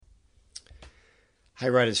Hey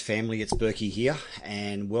Raiders family, it's Berkey here,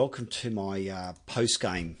 and welcome to my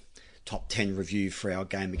post-game top 10 review for our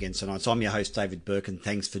game against the Knights. I'm your host David Burke, and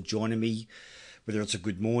thanks for joining me, whether it's a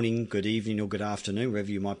good morning, good evening or good afternoon, wherever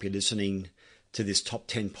you might be listening to this top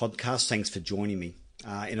 10 podcast. Thanks for joining me.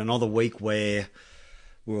 In another week where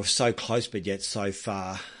we were so close but yet so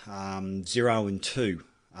far, 0-2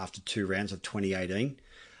 after 2 rounds of 2018.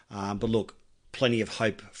 But look, plenty of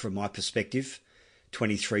hope from my perspective.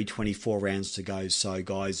 23, 24 rounds to go. So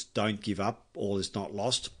guys, don't give up. All is not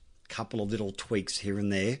lost. Couple of little tweaks here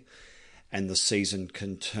and there, and the season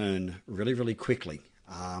can turn really, really quickly.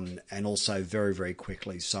 And also very, very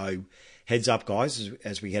quickly. So heads up, guys,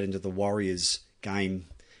 as we head into the Warriors game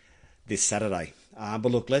this Saturday. But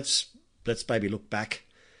look, let's maybe look back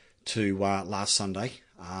to last Sunday.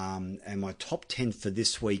 And my top 10 for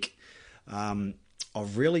this week.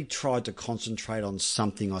 I've really tried to concentrate on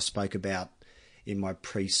something I spoke about in my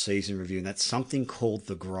pre-season review, and that's something called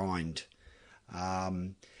the grind.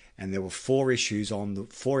 And there were four areas on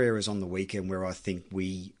the weekend where I think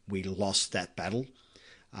we lost that battle.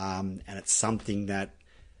 And it's something that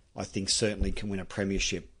I think certainly can win a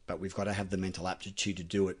premiership, but we've got to have the mental aptitude to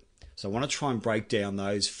do it. So I want to try and break down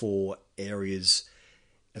those four areas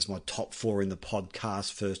as my top four in the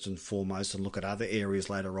podcast first and foremost, and look at other areas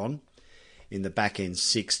later on in the back end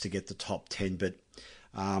 6 to get the top 10. But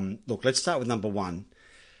look, let's start with number 1.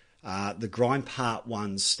 The grind part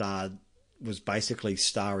 1 was basically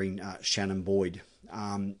starring Shannon Boyd.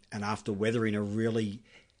 And after weathering a really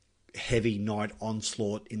heavy night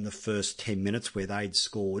onslaught in the first 10 minutes where they'd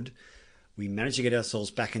scored, we managed to get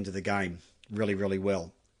ourselves back into the game really, really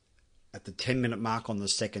well. At the 10-minute mark on the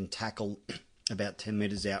second tackle, about 10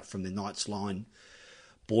 metres out from the Knights line,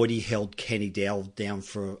 Boydie held Kenny Dowell down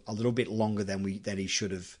for a little bit longer than he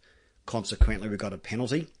should have. Consequently, we got a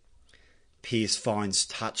penalty. Pearce finds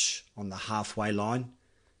touch on the halfway line.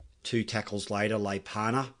 2 tackles later,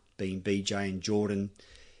 Leipana, being BJ and Jordan,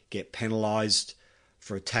 get penalised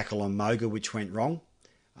for a tackle on Moga, which went wrong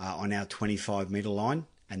on our 25-metre line.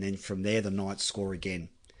 And then from there, the Knights score again.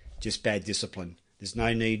 Just bad discipline. There's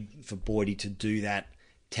no need for Boydie to do that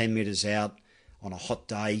 10 metres out on a hot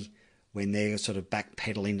day when they're sort of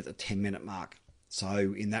backpedaling at the 10-minute mark.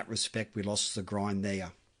 So in that respect, we lost the grind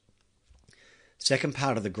there. Second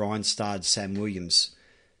part of the grind starred Sam Williams.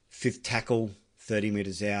 5th tackle, 30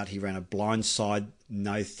 metres out. He ran a blind side,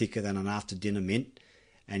 no thicker than an after-dinner mint,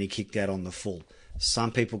 and he kicked out on the full.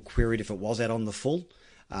 Some people queried if it was out on the full.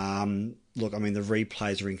 Look, I mean, the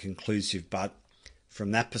replays are inconclusive, but from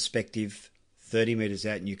that perspective, 30 metres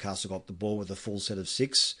out, Newcastle got the ball with a full set of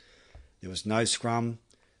 6. There was no scrum,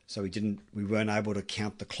 so we weren't able to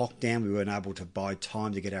count the clock down. We weren't able to buy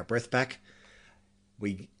time to get our breath back.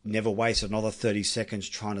 We never wasted another 30 seconds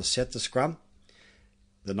trying to set the scrum.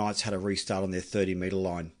 The Knights had a restart on their 30-metre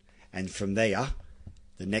line. And from there,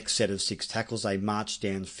 the next set of 6 tackles, they marched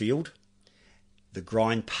downfield. The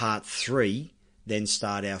grind part 3 then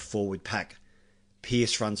started our forward pack.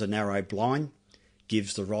 Pearce runs a narrow blind,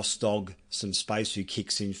 gives the Ross dog some space who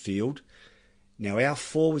kicks in field. Now our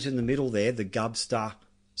forwards in the middle there, the Gubster,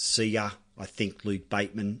 Sia, I think Luke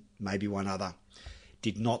Bateman, maybe one other,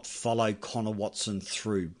 did not follow Connor Watson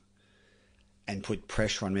through and put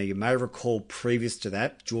pressure on me. You may recall previous to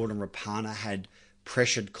that, Jordan Rapana had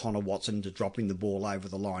pressured Connor Watson into dropping the ball over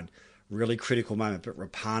the line. Really critical moment, but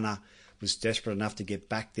Rapana was desperate enough to get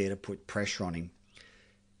back there to put pressure on him.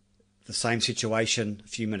 The same situation a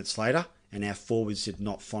few minutes later, and our forwards did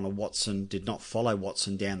not follow Watson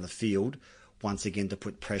down the field once again to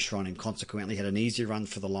put pressure on him. Consequently, had an easy run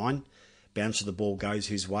for the line. Bounce of the ball goes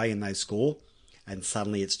his way and they score. And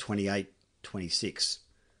suddenly it's 28-26.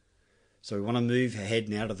 So we want to move ahead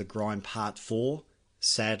now to the grind part 4,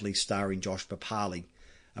 sadly starring Josh Papali.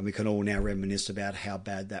 And we can all now reminisce about how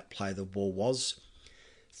bad that play of the ball was.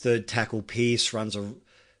 3rd tackle, Pearce runs right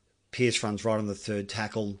on the 3rd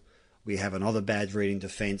tackle. We have another bad reading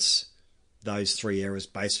defence. Those 3 errors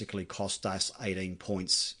basically cost us 18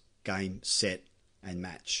 points, game, set and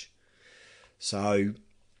match. So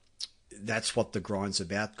that's what the grind's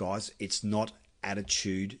about, guys. It's not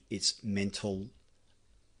attitude, it's mental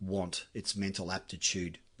want, it's mental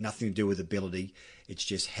aptitude. Nothing to do with ability. It's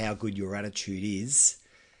just how good your attitude is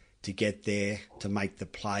to get there, to make the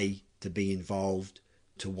play, to be involved,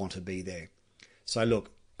 to want to be there. So look,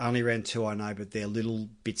 only round 2 I know, but they're little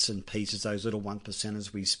bits and pieces, those little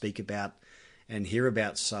 1%ers we speak about and hear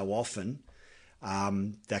about so often,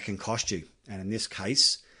 that can cost you. And in this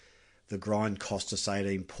case, the grind cost us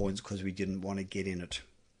 18 points because we didn't want to get in it.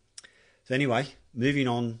 So anyway, moving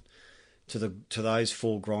on to those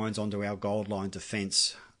 4 grinds onto our gold line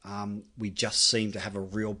defence. We just seem to have a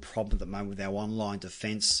real problem at the moment with our online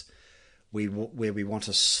defence, where we want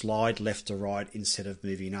to slide left to right instead of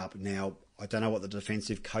moving up. Now, I don't know what the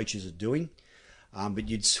defensive coaches are doing, but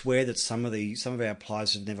you'd swear that some of our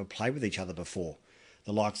players have never played with each other before.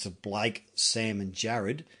 The likes of Blake, Sam and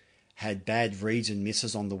Jared had bad reads and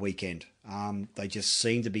misses on the weekend. They just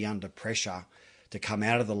seemed to be under pressure to come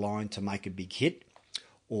out of the line to make a big hit,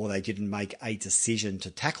 or they didn't make a decision to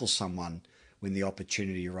tackle someone when the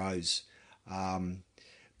opportunity arose.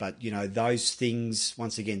 But, those things,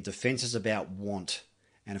 once again, defence is about want.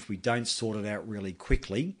 And if we don't sort it out really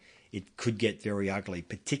quickly, it could get very ugly,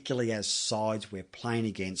 particularly as sides we're playing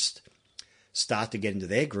against start to get into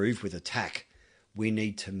their groove with attack. We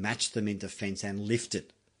need to match them in defence and lift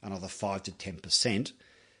it another 5 to 10%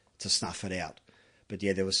 to snuff it out. But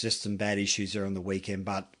yeah, there was just some bad issues there on the weekend,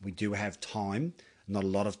 but we do have time, not a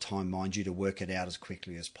lot of time, mind you, to work it out as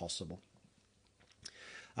quickly as possible.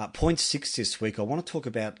 Point 6 this week, I want to talk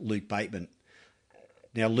about Luke Bateman.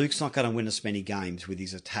 Now, Luke's not going to win us many games with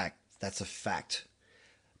his attack. That's a fact.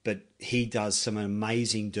 But he does some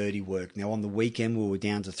amazing dirty work. Now, on the weekend, we were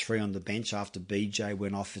down to 3 on the bench after BJ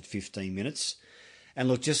went off at 15 minutes. And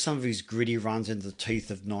look, just some of his gritty runs into the teeth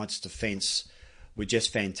of Knights' defence were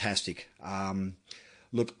just fantastic.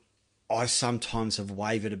 Look, I sometimes have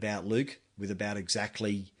wavered about Luke with about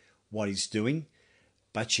exactly what he's doing.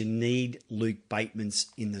 But you need Luke Batemans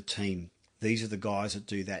in the team. These are the guys that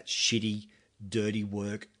do that shitty, dirty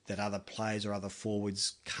work that other players or other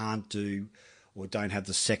forwards can't do, or don't have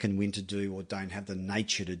the second wind to do, or don't have the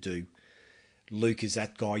nature to do. Luke is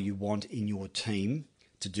that guy you want in your team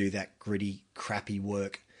to do that gritty, crappy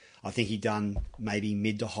work. I think he done maybe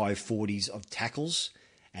mid to high 40s of tackles,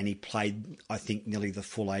 and he played, I think, nearly the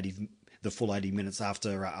full 80 minutes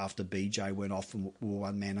after BJ went off and we were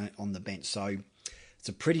one man on the bench. So it's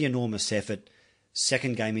a pretty enormous effort,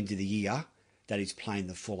 second game into the year, that he's playing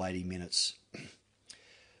the full 80 minutes.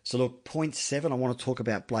 So look, point 7, I want to talk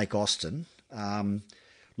about Blake Austin.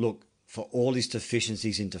 Look, for all his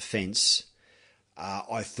deficiencies in defence,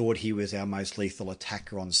 I thought he was our most lethal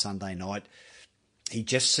attacker on Sunday night. He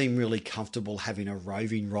just seemed really comfortable having a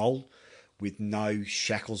roving role with no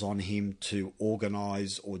shackles on him to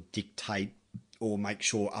organise or dictate or make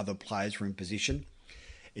sure other players were in position.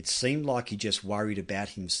 It seemed like he just worried about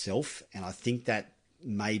himself, and I think that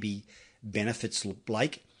maybe benefits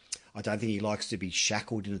Blake. I don't think he likes to be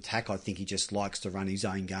shackled in attack. I think he just likes to run his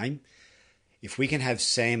own game. If we can have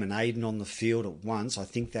Sam and Aiden on the field at once, I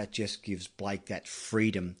think that just gives Blake that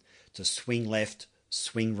freedom to swing left,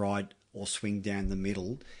 swing right, or swing down the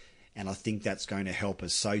middle, and I think that's going to help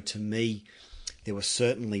us. So to me, there were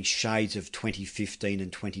certainly shades of 2015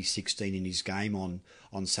 and 2016 in his game on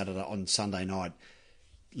Sunday night.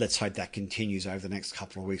 Let's hope that continues over the next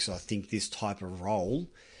couple of weeks. I think this type of role,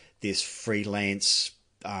 this freelance,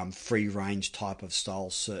 free range type of style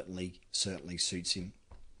certainly suits him.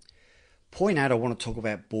 Point 8, I want to talk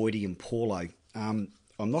about Boydie and Paulo. I'm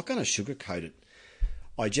not going to sugarcoat it.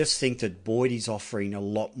 I just think that Boydie's offering a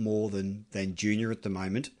lot more than Junior at the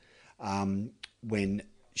moment. When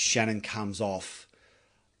Shannon comes off,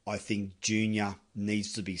 I think Junior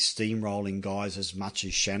needs to be steamrolling guys as much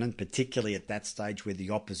as Shannon, particularly at that stage where the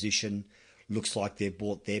opposition looks like they've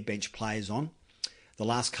brought their bench players on. The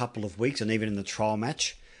last couple of weeks, and even in the trial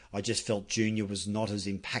match, I just felt Junior was not as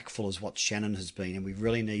impactful as what Shannon has been, and we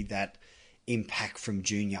really need that impact from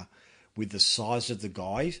Junior. With the size of the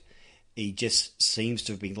guy, he just seems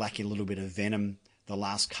to have been lacking a little bit of venom the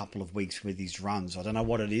last couple of weeks with his runs. I don't know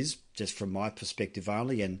what it is, just from my perspective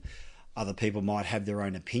only, and other people might have their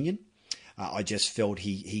own opinion. I just felt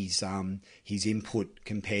his input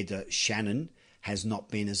compared to Shannon has not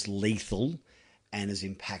been as lethal and as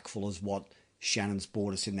impactful as what Shannon's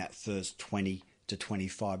brought us in that first 20 to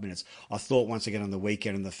 25 minutes. I thought once again on the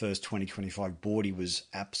weekend in the first 20-25, Boydie was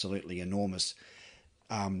absolutely enormous.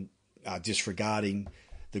 Disregarding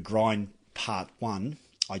the grind part 1,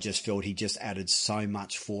 I just felt he just added so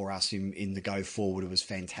much for us in the go forward. It was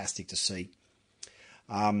fantastic to see.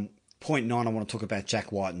 Point 9, I want to talk about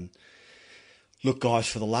Jack Wighton. Look, guys,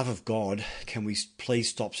 for the love of God, can we please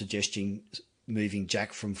stop suggesting moving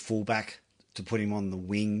Jack from fullback to put him on the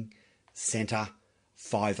wing, centre,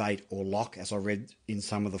 5'8", or lock, as I read in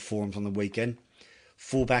some of the forums on the weekend.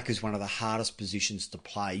 Fullback is one of the hardest positions to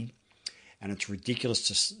play, and it's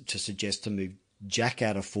ridiculous to suggest to move Jack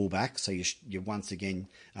out of fullback, so you're once again,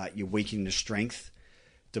 you're weakening the strength,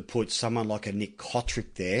 to put someone like a Nick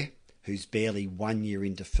Kotrick there, who's barely 1 year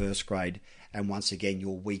into first grade, and once again, you're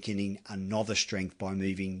weakening another strength by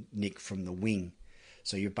moving Nick from the wing.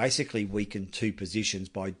 So you basically weaken two positions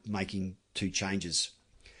by making two changes.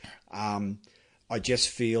 I just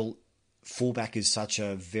feel fullback is such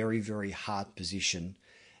a very, very hard position.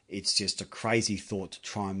 It's just a crazy thought to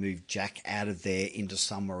try and move Jack out of there into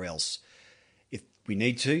somewhere else. If we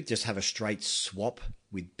need to, just have a straight swap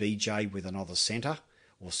with BJ with another centre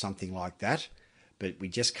or something like that. But we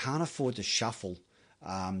just can't afford to shuffle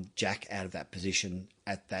Jack out of that position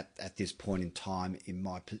at this point in time, in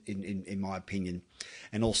my opinion.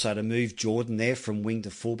 And also to move Jordan there from wing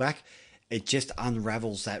to fullback, it just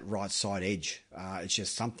unravels that right side edge. It's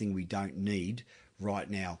just something we don't need right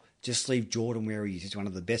now. Just leave Jordan where he is. He's one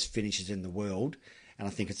of the best finishers in the world, and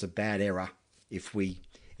I think it's a bad error if we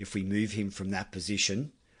move him from that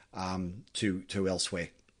position to elsewhere.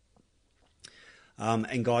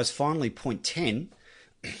 And guys, finally, point 10.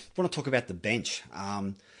 I want to talk about the bench.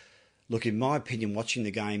 Look, in my opinion, watching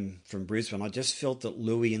the game from Brisbane, I just felt that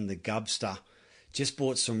Louis and the Gubster just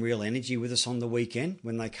brought some real energy with us on the weekend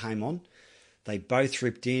when they came on. They both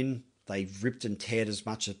ripped in. They ripped and teared as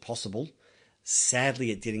much as possible.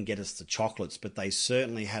 Sadly, it didn't get us the chocolates, but they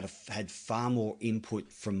certainly had far more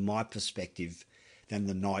input from my perspective than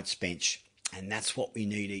the Knights bench. And that's what we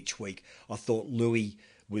need each week. I thought Louis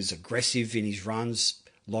was aggressive in his runs,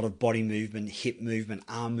 a lot of body movement, hip movement,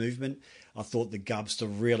 arm movement. I thought the Gubster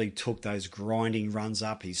really took those grinding runs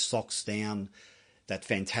up, his socks down, that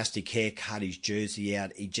fantastic haircut, his jersey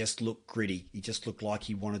out. He just looked gritty. He just looked like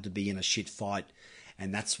he wanted to be in a shit fight.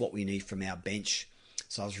 And that's what we need from our bench.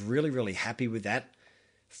 So I was really, really happy with that.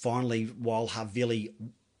 Finally, while Havili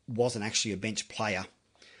wasn't actually a bench player,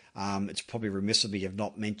 it's probably remiss of me of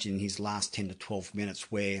not mentioning his last 10 to 12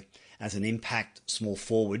 minutes where, as an impact small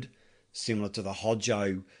forward, similar to the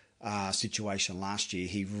Hodjo situation last year,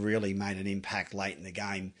 he really made an impact late in the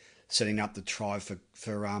game, setting up the try for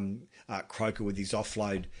Croker with his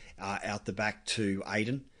offload out the back to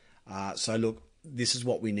Aiden. So look, this is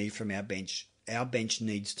what we need from our bench. Our bench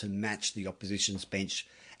needs to match the opposition's bench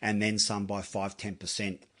and then some by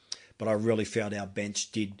 5-10%. But I really felt our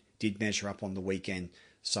bench did measure up on the weekend.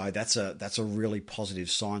 So that's a really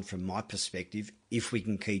positive sign from my perspective. If we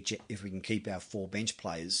can keep our 4 bench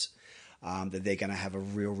players, that they're going to have a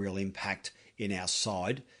real impact in our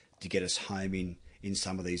side to get us home in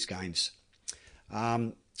some of these games.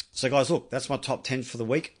 So guys, look, that's my top 10 for the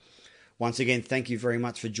week. Once again, thank you very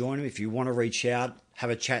much for joining me. If you want to reach out,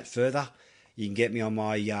 have a chat further, you can get me on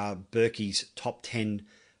my Berkey's Top 10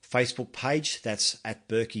 Facebook page. That's at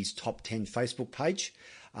Berkey's Top 10 Facebook page.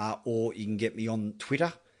 Or you can get me on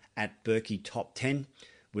Twitter at Berkey Top 10.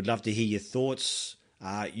 Would love to hear your thoughts,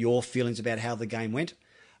 your feelings about how the game went.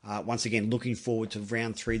 Once again, looking forward to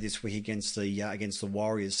round 3 this week against the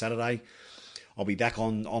Warriors Saturday. I'll be back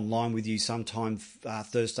online with you sometime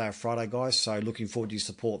Thursday or Friday, guys. So looking forward to your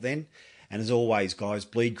support then. And as always, guys,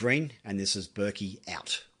 bleed green. And this is Berkey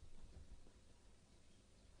out.